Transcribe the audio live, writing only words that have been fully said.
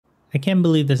I can't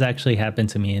believe this actually happened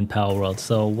to me in Palworld.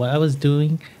 So what I was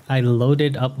doing, I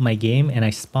loaded up my game and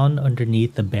I spawned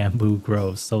underneath the bamboo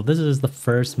groves. So this is the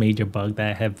first major bug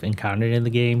that I have encountered in the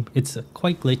game. It's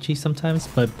quite glitchy sometimes,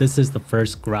 but this is the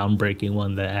first groundbreaking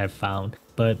one that I've found.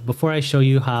 But before I show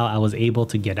you how I was able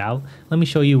to get out, let me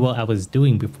show you what I was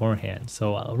doing beforehand.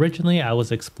 So originally I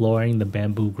was exploring the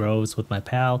bamboo groves with my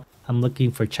pal. I'm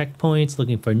looking for checkpoints,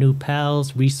 looking for new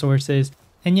pals, resources,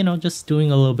 and just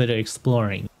doing a little bit of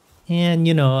exploring.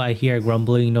 And I hear a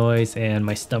grumbling noise and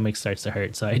my stomach starts to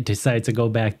hurt. So I decide to go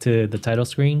back to the title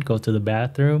screen, go to the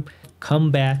bathroom, come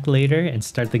back later and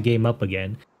start the game up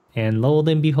again. And lo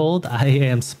and behold, I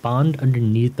am spawned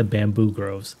underneath the bamboo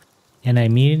groves. And I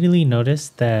immediately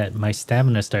noticed that my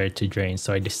stamina started to drain,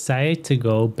 so I decided to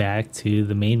go back to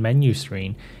the main menu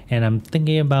screen, and I'm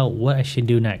thinking about what I should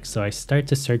do next. So I start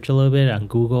to search a little bit on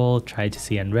Google, try to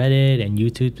see on Reddit and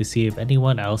YouTube to see if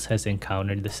anyone else has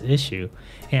encountered this issue,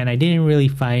 and I didn't really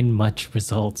find much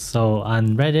results. So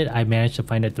on Reddit I managed to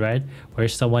find a thread where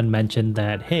someone mentioned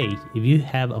that, hey, if you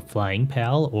have a flying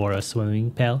pal or a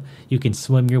swimming pal, you can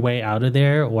swim your way out of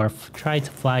there or try to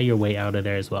fly your way out of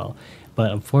there as well.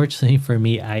 But unfortunately for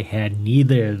me, I had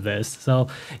neither of this. So,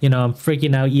 I'm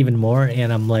freaking out even more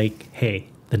and I'm like, hey,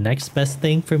 the next best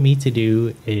thing for me to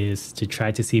do is to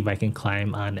try to see if I can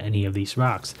climb on any of these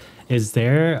rocks. Is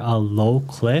there a low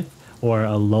cliff or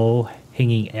a low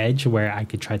hanging edge where I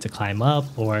could try to climb up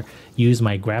or use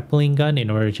my grappling gun in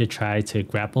order to try to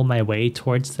grapple my way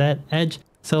towards that edge?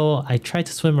 So I try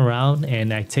to swim around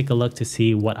and I take a look to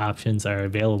see what options are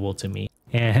available to me.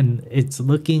 And it's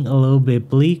looking a little bit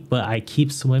bleak, but I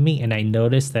keep swimming and I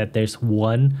notice that there's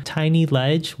one tiny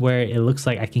ledge where it looks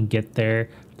like I can get there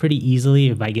pretty easily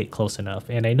if I get close enough.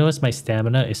 And I notice my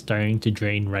stamina is starting to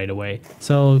drain right away.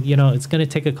 So, it's going to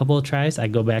take a couple of tries. I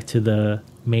go back to the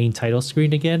main title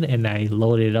screen again and I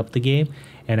loaded up the game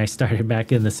and I started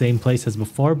back in the same place as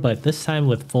before, but this time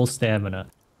with full stamina.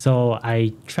 So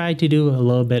I tried to do a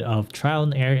little bit of trial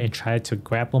and error and try to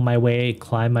grapple my way,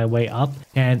 climb my way up,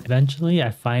 and eventually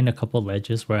I find a couple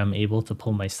ledges where I'm able to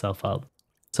pull myself up.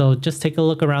 So just take a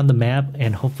look around the map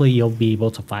and hopefully you'll be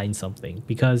able to find something,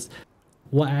 because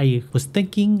what I was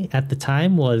thinking at the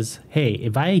time was, hey,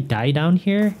 if I die down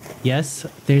here, yes,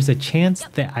 there's a chance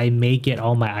that I may get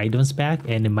all my items back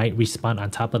and it might respawn on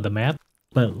top of the map.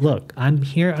 But look, I'm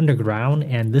here underground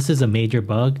and this is a major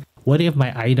bug. What if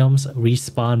my items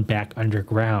respawn back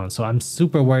underground? So I'm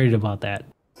super worried about that.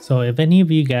 So if any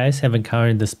of you guys have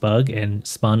encountered this bug and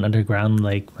spawned underground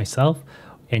like myself,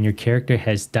 and your character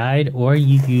has died, or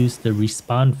you use the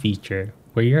respawn feature,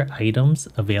 were your items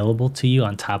available to you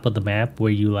on top of the map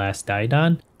where you last died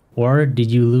on? Or did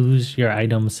you lose your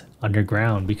items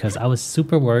underground? Because I was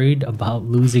super worried about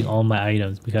losing all my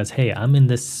items because, hey, I'm in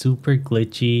this super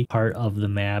glitchy part of the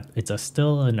map. It's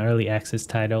still an early access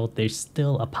title. There's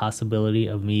still a possibility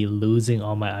of me losing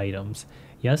all my items.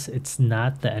 Yes, it's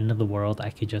not the end of the world.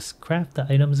 I could just craft the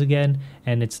items again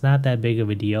and it's not that big of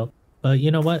a deal. But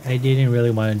you know what? I didn't really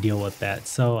want to deal with that.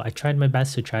 So I tried my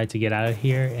best to try to get out of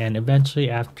here. And eventually,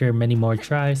 after many more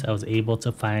tries, I was able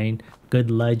to find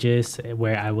good ledges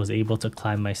where I was able to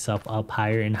climb myself up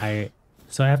higher and higher.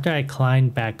 So after I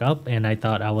climbed back up and I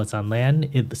thought I was on land,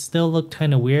 it still looked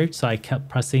kind of weird. So I kept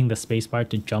pressing the spacebar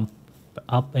to jump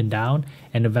up and down,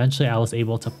 and eventually I was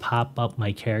able to pop up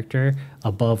my character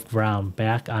above ground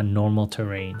back on normal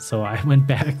terrain. So I went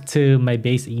back to my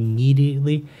base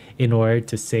immediately in order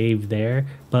to save there,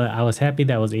 but I was happy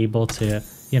that I was able to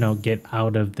get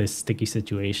out of this sticky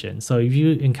situation. So if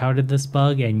you encountered this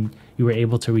bug and you were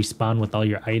able to respawn with all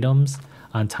your items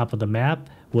on top of the map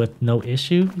with no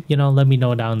issue, let me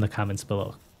know down in the comments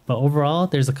below. But overall,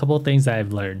 there's a couple of things that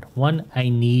I've learned. One, I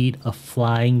need a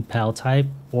flying pal type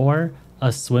or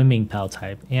a swimming pal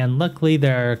type. And luckily,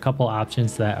 there are a couple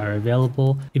options that are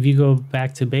available. If you go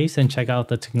back to base and check out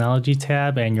the technology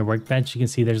tab and your workbench, you can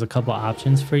see there's a couple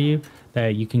options for you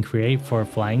that you can create for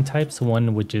flying types.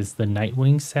 One, which is the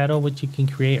Nightwing saddle, which you can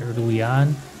create early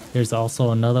on. There's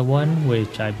also another one,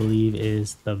 which I believe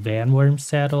is the Vanworm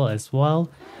saddle as well.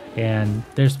 And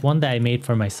there's one that I made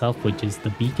for myself, which is the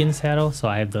Beacon saddle. So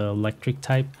I have the electric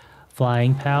type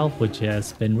flying pal, which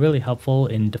has been really helpful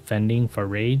in defending for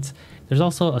raids. There's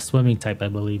also a swimming type, I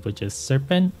believe, which is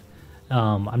Serpent.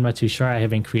 I'm not too sure, I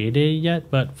haven't created it yet,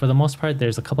 but for the most part,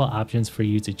 there's a couple options for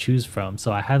you to choose from.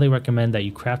 So I highly recommend that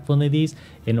you craft one of these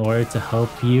in order to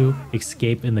help you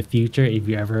escape in the future if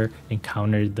you ever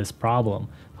encountered this problem.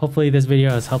 Hopefully this video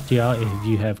has helped you out if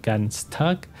you have gotten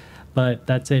stuck. But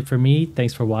that's it for me.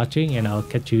 Thanks for watching, and I'll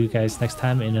catch you guys next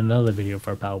time in another video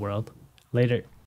for Palworld. Later.